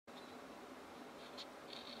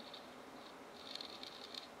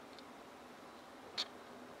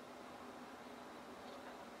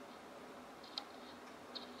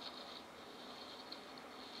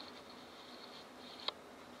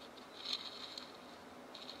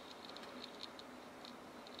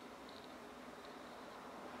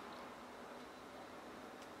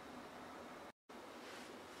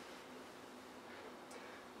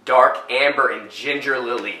Dark Amber and Ginger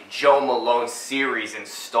Lily, Joe Malone series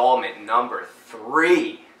installment number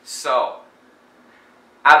 3. So,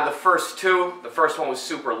 out of the first two, the first one was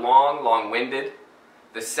super long-winded.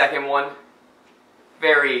 The second one,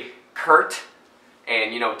 very curt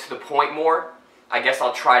and, to the point more. I guess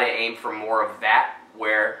I'll try to aim for more of that,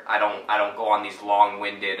 where I don't go on these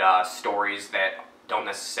long-winded stories that don't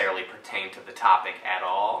necessarily pertain to the topic at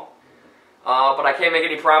all. But I can't make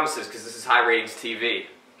any promises because this is high ratings TV.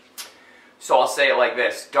 So I'll say it like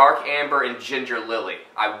this: Dark Amber and Ginger Lily.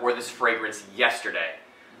 I wore this fragrance yesterday.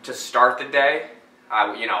 To start the day,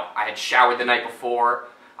 I had showered the night before.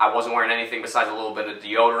 I wasn't wearing anything besides a little bit of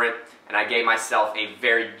deodorant, and I gave myself a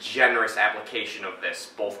very generous application of this,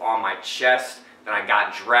 both on my chest. Then I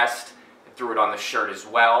got dressed and threw it on the shirt as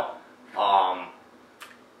well.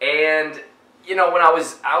 And when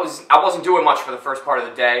I wasn't doing much for the first part of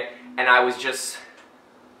the day, and I was just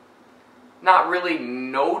not really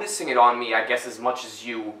noticing it on me, I guess, as much as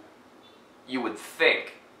you would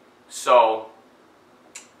think. So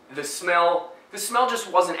the smell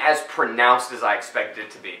just wasn't as pronounced as I expected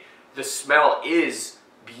it to be. The smell is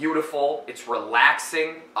beautiful. It's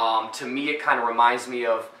relaxing. To me, it kind of reminds me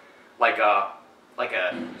of like a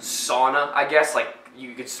sauna, I guess. Like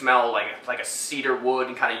you could smell like a cedar wood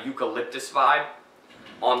and kind of eucalyptus vibe.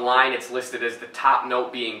 Online, it's listed as the top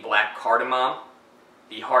note being black cardamom,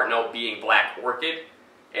 the heart note being black orchid,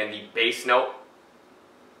 and the base note,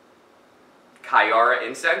 Kyara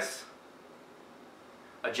incense,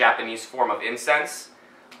 a Japanese form of incense.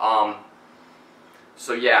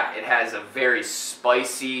 So yeah, it has a very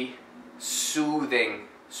spicy, soothing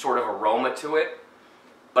sort of aroma to it,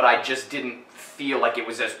 but I just didn't feel like it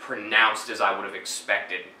was as pronounced as I would have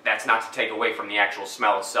expected. That's not to take away from the actual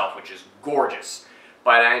smell itself, which is gorgeous,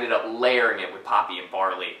 but I ended up layering it with poppy and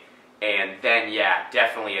barley. And then, yeah,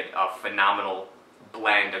 definitely a phenomenal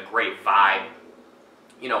blend, a great vibe.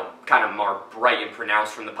 Kind of more bright and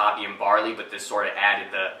pronounced from the poppy and barley, but this sort of added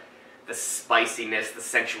the spiciness, the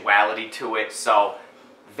sensuality to it. So,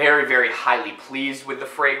 very, very highly pleased with the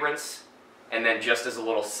fragrance. And then just as a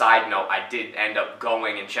little side note, I did end up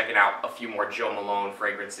going and checking out a few more Joe Malone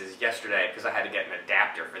fragrances yesterday because I had to get an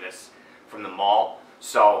adapter for this from the mall.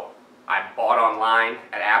 So I bought online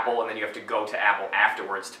at Apple, and then you have to go to Apple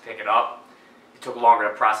afterwards to pick it up. It took longer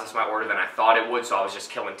to process my order than I thought it would, so I was just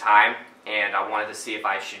killing time. And I wanted to see if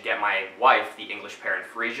I should get my wife the English pear and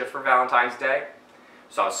freesia for Valentine's Day.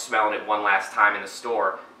 So I was smelling it one last time in the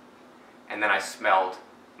store, and then I smelled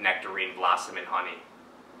nectarine, blossom, and honey.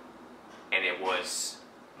 And it was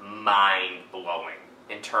mind-blowing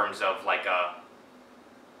in terms of like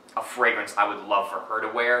a fragrance I would love for her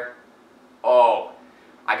to wear. Oh,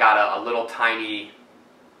 I got a little tiny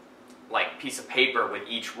piece of paper with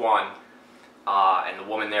each one, and the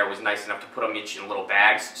woman there was nice enough to put them each in little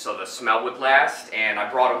bags so the smell would last. And I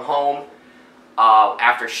brought them home.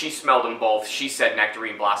 After she smelled them both, she said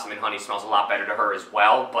nectarine, blossom, and honey smells a lot better to her as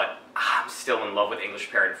well, but I'm still in love with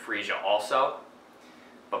English pear and freesia also.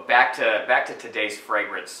 But back to today's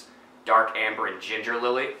fragrance, Dark Amber and Ginger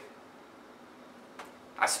Lily.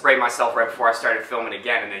 I sprayed myself right before I started filming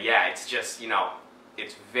again, and then, yeah, it's just,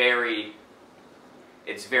 it's very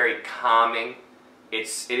calming. It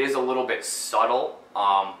is a little bit subtle,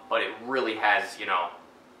 but it really has,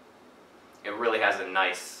 it really has a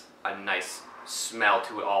nice smell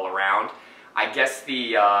to it all around. I guess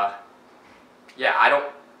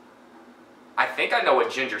I think I know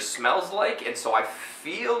what ginger smells like, and so I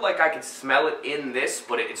feel like I could smell it in this,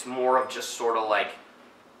 but it's more of just sort of like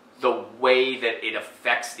the way that it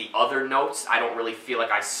affects the other notes. I don't really feel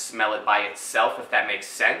like I smell it by itself, if that makes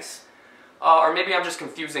sense. Or maybe I'm just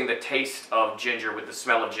confusing the taste of ginger with the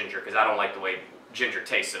smell of ginger, because I don't like the way ginger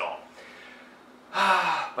tastes at all.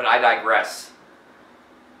 But I digress.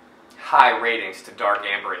 High ratings to Dark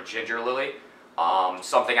Amber and Ginger Lily.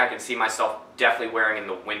 Something I can see myself definitely wearing in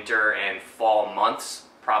the winter and fall months,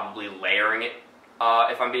 probably layering it,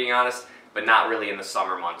 if I'm being honest, but not really in the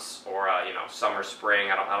summer months or summer,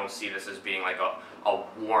 spring. I don't see this as being like a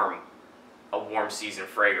warm season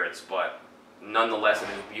fragrance, but nonetheless it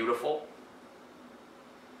is beautiful.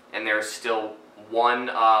 And there's still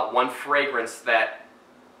one fragrance that,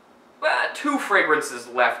 two fragrances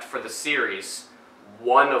left for the series,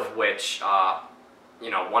 one of which I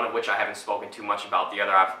haven't spoken too much about. The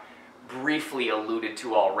other I've briefly alluded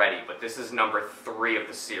to already, but this is number 3 of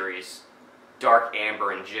the series, Dark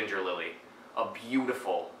Amber and Ginger Lily. A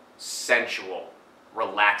beautiful, sensual,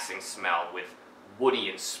 relaxing smell with woody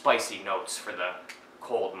and spicy notes for the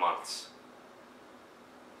cold months.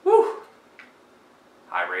 Woo!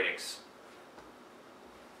 High ratings.